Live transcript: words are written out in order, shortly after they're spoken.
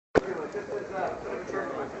sort of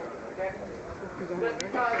church okay? Just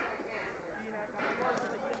because I can.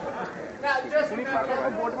 Now, just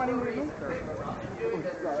remember the reason I'm doing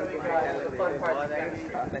this is to show you guys the fun part of the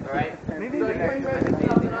chemistry. Alright? So you guys see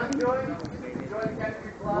something I'm doing? Enjoy the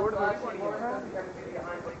chemistry class, but actually more than the chemistry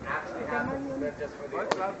behind what actually happens than just for the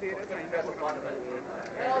special fun of it.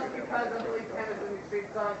 And also because I believe chemists in the street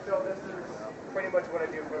science show, this is pretty much what I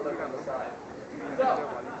do for a living on the side. So,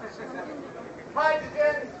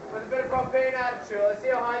 hydrogen with a bit of propane attitude. Let's see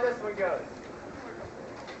how high this one goes.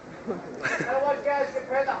 I want you guys to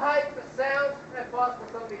compare the height, the sound, and if possible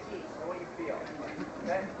some of the heat, and what you feel.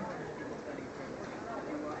 Okay?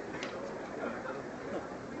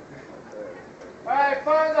 Alright,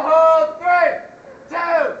 fire in the hole. 3, 2,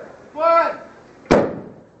 1.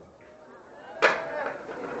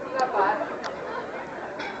 Not bad.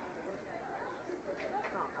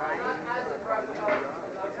 Not as impressive as I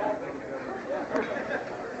was hoping.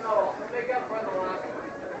 No, I'll make up for the last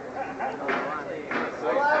one. So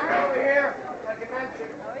over here, like I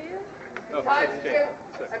mentioned, it's hydrogen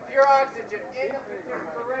and pure oxygen in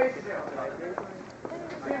the ratio.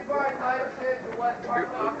 Two parts hydrogen to 1 part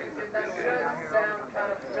oxygen. That should sound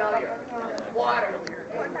kind of familiar. Water.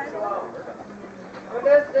 When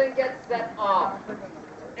this thing gets set off,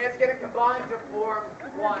 it's going to combine to form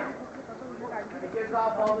water. It gives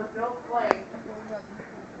off all this no flame.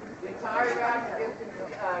 The entire reaction gets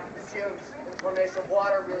consumed in the formation of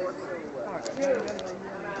water releases huge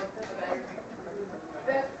amounts of energy.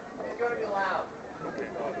 This is going to be loud. Okay.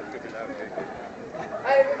 Oh, that's going to be loud. Okay.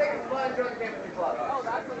 Hey, we're taking fun during the chemistry club. Oh,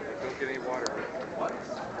 that's what Don't get any water. What?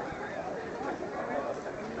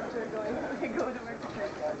 Go to work.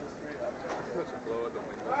 Let's blow it.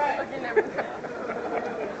 All right. Okay, never mind.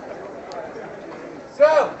 So,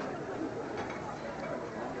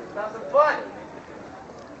 have some fun.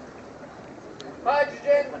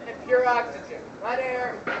 Hydrogen and pure oxygen. Hot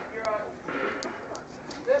air and pure oxygen.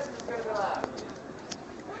 This is going to be loud.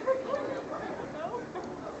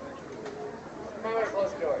 Remember to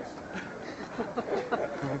close the doors.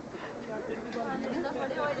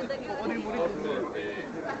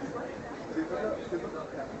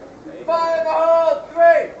 Fire in the hole. 3.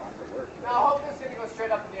 Now, hope this is going to go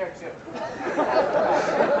straight up in the air, too.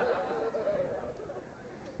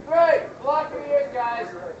 3. Block your ears, guys.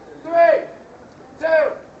 3, 2,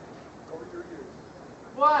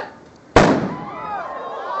 1.